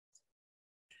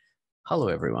Hello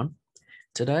everyone.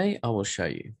 Today I will show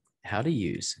you how to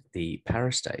use the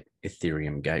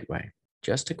ParaState-Ethereum gateway.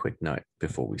 Just a quick note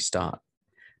before we start.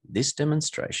 This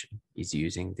demonstration is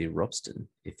using the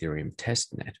Ethereum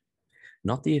testnet,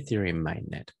 not the Ethereum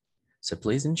mainnet. So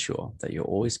please ensure that you're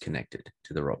always connected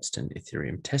to the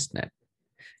Ethereum testnet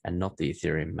and not the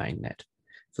Ethereum mainnet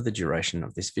for the duration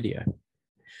of this video.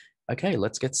 Okay,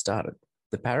 let's get started.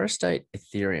 The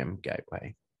ParaState-Ethereum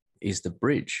gateway is the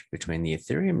bridge between the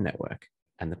Ethereum network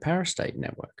and the ParaState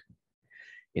network.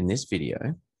 In this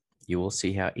video, you will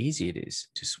see how easy it is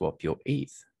to swap your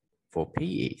ETH for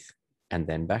PETH and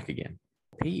then back again.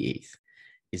 PETH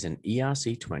is an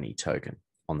ERC20 token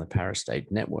on the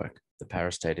ParaState network. The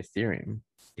ParaState-Ethereum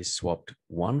is swapped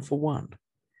 1-for-1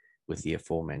 with the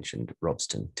aforementioned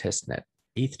Robston testnet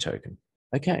ETH token.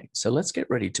 Okay, so let's get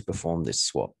ready to perform this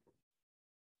swap.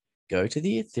 Go to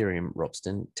the Ethereum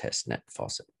Robston testnet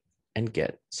faucet and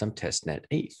get some testnet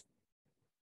ETH.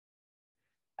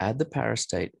 Add the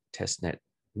ParaState testnet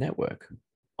network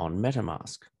on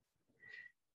MetaMask.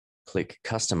 Click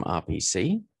Custom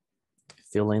RPC,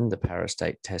 fill in the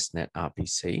ParaState testnet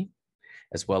RPC,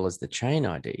 as well as the chain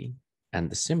ID and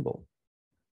the symbol.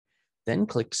 Then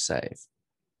click Save.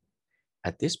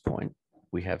 At this point,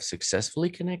 we have successfully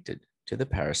connected to the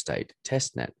ParaState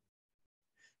testnet.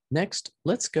 Next,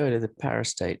 let's go to the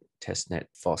ParaState testnet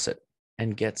faucet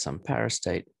and get some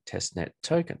ParaState testnet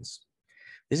tokens.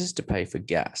 This is to pay for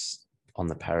gas on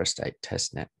the ParaState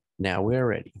testnet. Now we're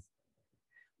ready.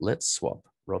 Let's swap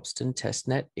Robston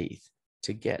testnet ETH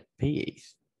to get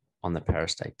PETH on the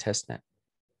ParaState testnet.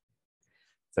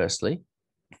 Firstly,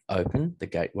 open the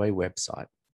gateway website.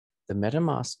 The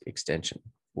MetaMask extension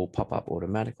will pop up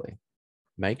automatically.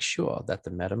 Make sure that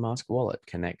the MetaMask wallet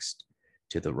connects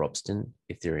to the Robston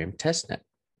Ethereum testnet.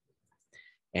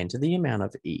 Enter the amount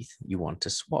of ETH you want to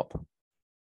swap.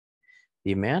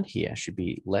 The amount here should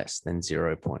be less than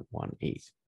 0.1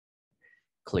 ETH.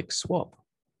 Click Swap.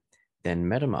 Then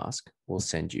MetaMask will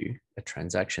send you a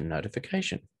transaction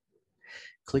notification.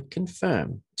 Click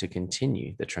Confirm to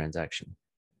continue the transaction.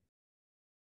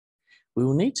 We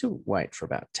will need to wait for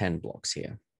about 10 blocks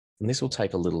here, and this will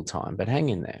take a little time, but hang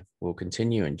in there. We'll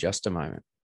continue in just a moment.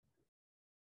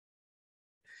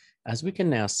 As we can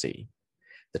now see,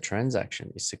 the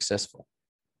transaction is successful.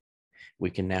 We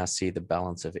can now see the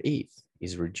balance of ETH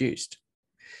is reduced.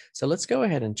 So let's go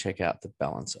ahead and check out the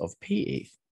balance of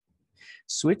PETH.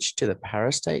 Switch to the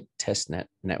ParaState testnet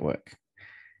network.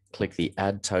 Click the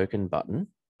Add Token button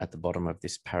at the bottom of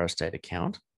this ParaState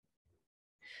account.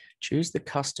 Choose the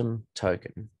Custom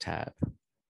Token tab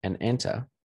and enter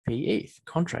PETH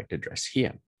contract address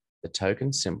here. The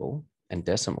token symbol and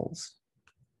decimals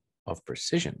of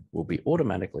precision will be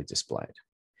automatically displayed.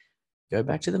 Go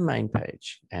back to the main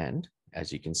page and,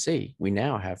 as you can see, we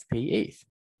now have PETH.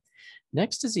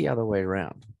 Next is the other way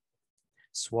around.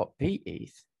 Swap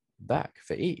PETH back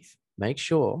for ETH. Make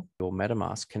sure your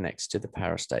MetaMask connects to the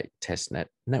ParaState testnet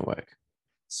network.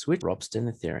 Switch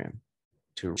Robston Ethereum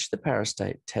to reach the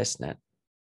ParaState testnet.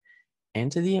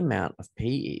 Enter the amount of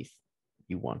PETH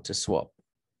you want to swap.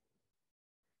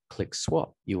 Click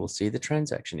Swap. You will see the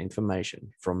transaction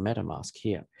information from MetaMask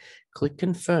here. Click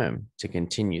Confirm to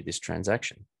continue this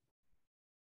transaction.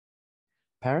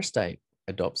 ParaState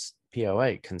adopts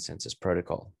POA consensus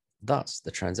protocol. Thus,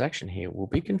 the transaction here will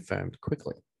be confirmed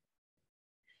quickly.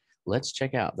 Let's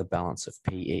check out the balance of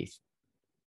PETH.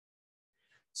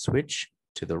 Switch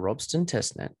to the Robston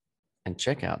testnet and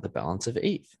check out the balance of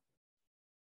ETH.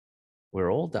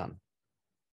 We're all done.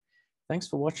 Thanks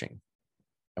for watching,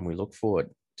 and we look forward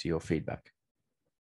to your feedback.